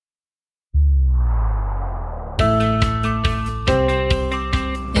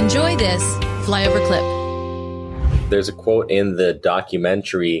Enjoy this flyover clip. There's a quote in the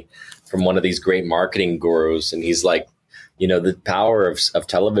documentary from one of these great marketing gurus, and he's like, the power of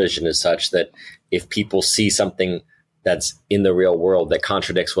television is such that if people see something that's in the real world that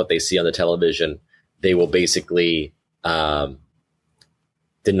contradicts what they see on the television, they will basically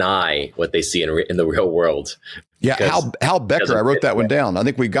deny what they see in the real world. Yeah, Hal Becker, I wrote that one down. I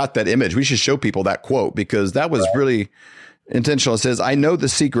think we got that image. We should show people that quote because that was really intentional. It says, I know the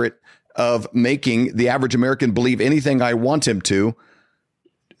secret of making the average American believe anything I want him to.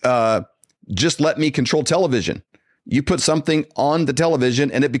 Just let me control television. You put something on the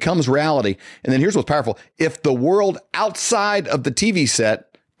television and it becomes reality. And then here's what's powerful. If the world outside of the TV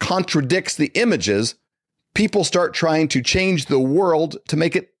set contradicts the images, people start trying to change the world to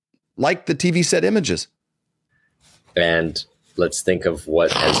make it like the TV set images. And let's think of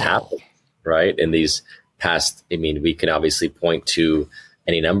what has happened, right? In these past, we can obviously point to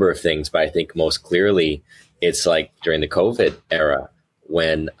any number of things, but I think most clearly it's like during the COVID era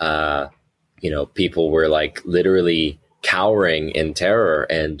when, people were like literally cowering in terror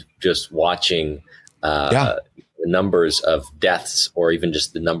and just watching the numbers of deaths or even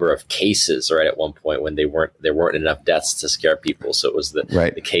just the number of cases, right? At one point when there weren't enough deaths to scare people. So it was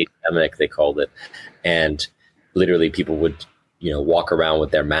the case epidemic, they called it. And literally people would, walk around with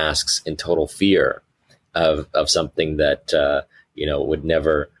their masks in total fear of something that, would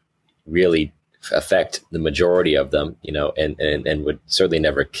never really affect the majority of them, and would certainly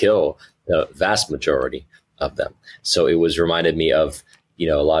never kill the vast majority of them. So it was reminded me of,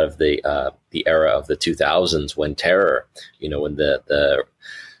 a lot of the era of the 2000s when terror, when the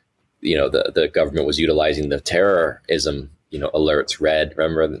government was utilizing the terrorism, alerts, red,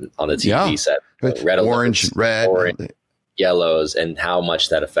 remember on the TV set, red orange, alerts, red, orange, yellows, and how much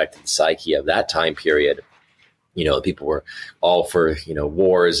that affected the psyche of that time period. People were all for,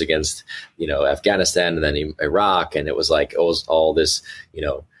 wars against, Afghanistan and then Iraq. And it was like, all this,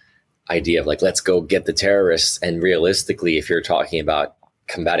 idea of like, let's go get the terrorists. And realistically, if you're talking about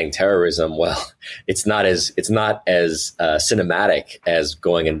combating terrorism, well, it's not as cinematic as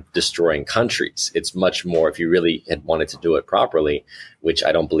going and destroying countries. It's much more if you really had wanted to do it properly, which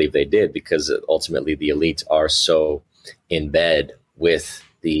I don't believe they did, because ultimately the elites are so in bed with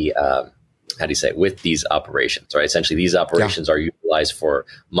the, with these operations, right? Essentially, these operations are utilized for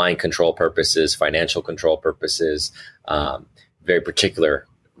mind control purposes, financial control purposes, very particular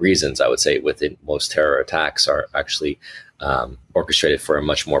reasons. I would say within most terror attacks are actually orchestrated for a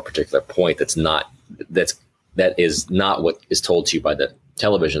much more particular point. That is not what is told to you by the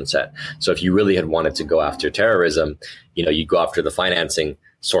television set. So if you really had wanted to go after terrorism, you go after the financing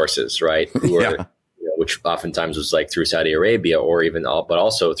sources, right? Which oftentimes was like through Saudi Arabia or even but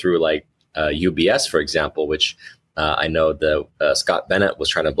also through like UBS, for example, which I know Scott Bennett was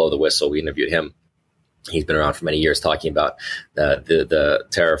trying to blow the whistle. We interviewed him. He's been around for many years talking about the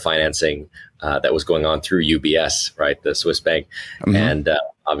terror financing that was going on through UBS, right, the Swiss bank. Mm-hmm. And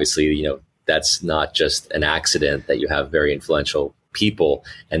obviously, that's not just an accident that you have very influential people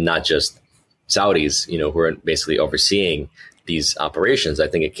and not just Saudis, who are basically overseeing these operations. I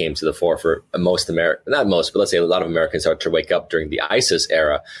think it came to the fore for most Americans, not most, but let's say a lot of Americans started to wake up during the ISIS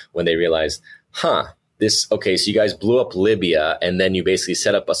era when they realized, so you guys blew up Libya and then you basically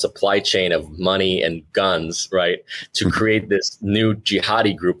set up a supply chain of money and guns, right, to create this new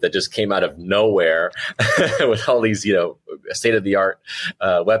jihadi group that just came out of nowhere with all these, state-of-the-art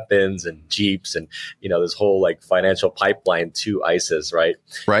weapons and jeeps and, this whole like financial pipeline to ISIS, right?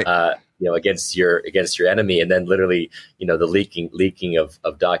 Right. Against your enemy. And then literally, the leaking of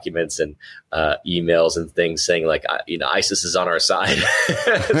documents and emails and things saying like, ISIS is on our side.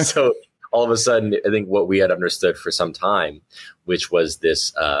 So all of a sudden, I think what we had understood for some time, which was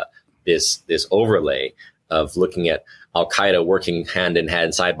this overlay of looking at Al-Qaeda working hand in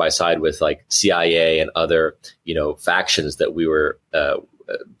hand, side by side with like CIA and other, factions that we were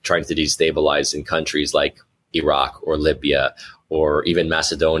trying to destabilize in countries like Iraq or Libya or even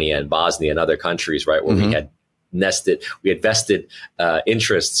Macedonia and Bosnia and other countries, right, where we had vested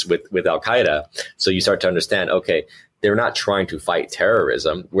interests with Al-Qaeda. So you start to understand, okay, they're not trying to fight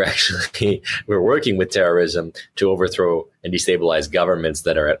terrorism. We're working with terrorism to overthrow and destabilize governments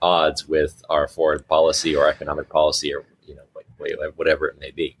that are at odds with our foreign policy or economic policy or, whatever it may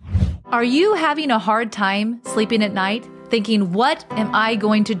be. Are you having a hard time sleeping at night, thinking, what am I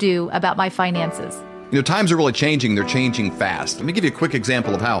going to do about my finances? Times are really changing. They're changing fast. Let me give you a quick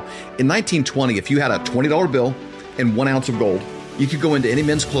example of how. In 1920, if you had a $20 bill and 1 ounce of gold, you could go into any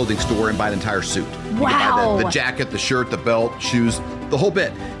men's clothing store and buy an entire suit. You could buy the jacket, the shirt, the belt, shoes, the whole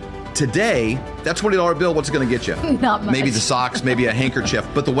bit. Today, that $20 bill, what's it going to get you? Not much. Maybe the socks, maybe a handkerchief,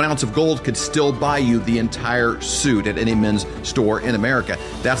 but the 1 ounce of gold could still buy you the entire suit at any men's store in America.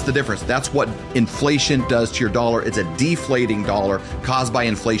 That's the difference. That's what inflation does to your dollar. It's a deflating dollar caused by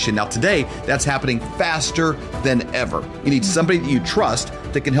inflation. Now today, that's happening faster than ever. You need somebody that you trust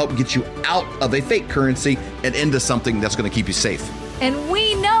that can help get you out of a fake currency and into something that's going to keep you safe. And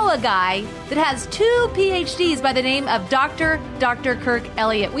we know a guy that has 2 PhDs by the name of Dr. Kirk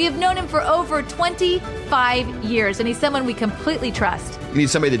Elliott. We have known him for over 25 years, and he's someone we completely trust. You need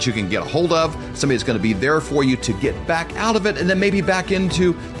somebody that you can get a hold of, somebody that's going to be there for you to get back out of it, and then maybe back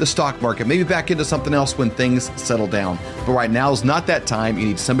into the stock market, maybe back into something else when things settle down. But right now is not that time. You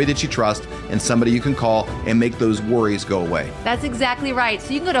need somebody that you trust and somebody you can call and make those worries go away. That's exactly right.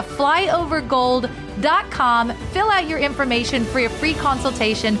 So you can go to flyovergold.com, fill out your information for your free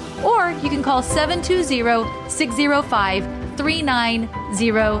consultation, or you can call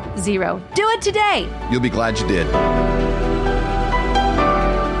 720-605-3900. Do it today. You'll be glad you did.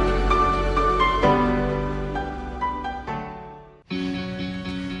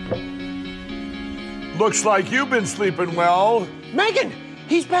 Looks like you've been sleeping well. Megan,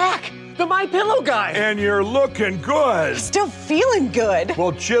 he's back. The MyPillow guy. And you're looking good. Still feeling good.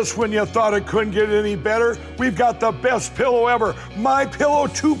 Well, just when you thought it couldn't get any better, we've got the best pillow ever, MyPillow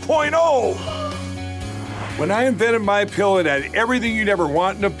 2.0. When I invented MyPillow, it had everything you'd ever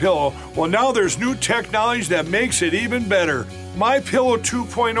want in a pillow. Well, now there's new technology that makes it even better. MyPillow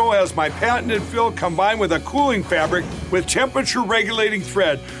 2.0 has my patented fill combined with a cooling fabric with temperature-regulating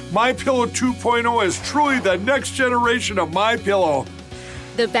thread. MyPillow 2.0 is truly the next generation of MyPillow.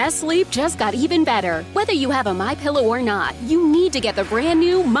 The best sleep just got even better. Whether you have a MyPillow or not, you need to get the brand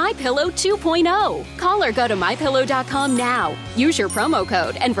new MyPillow 2.0. Call or go to MyPillow.com now. Use your promo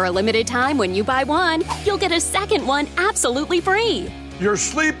code, and for a limited time when you buy one, you'll get a second one absolutely free. You're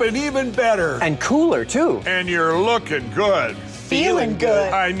sleeping even better. And cooler, too. And you're looking good. Feeling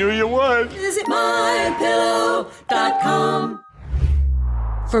good. I knew you would. Visit MyPillow.com.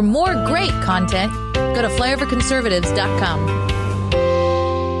 For more great content, go to flyoverconservatives.com.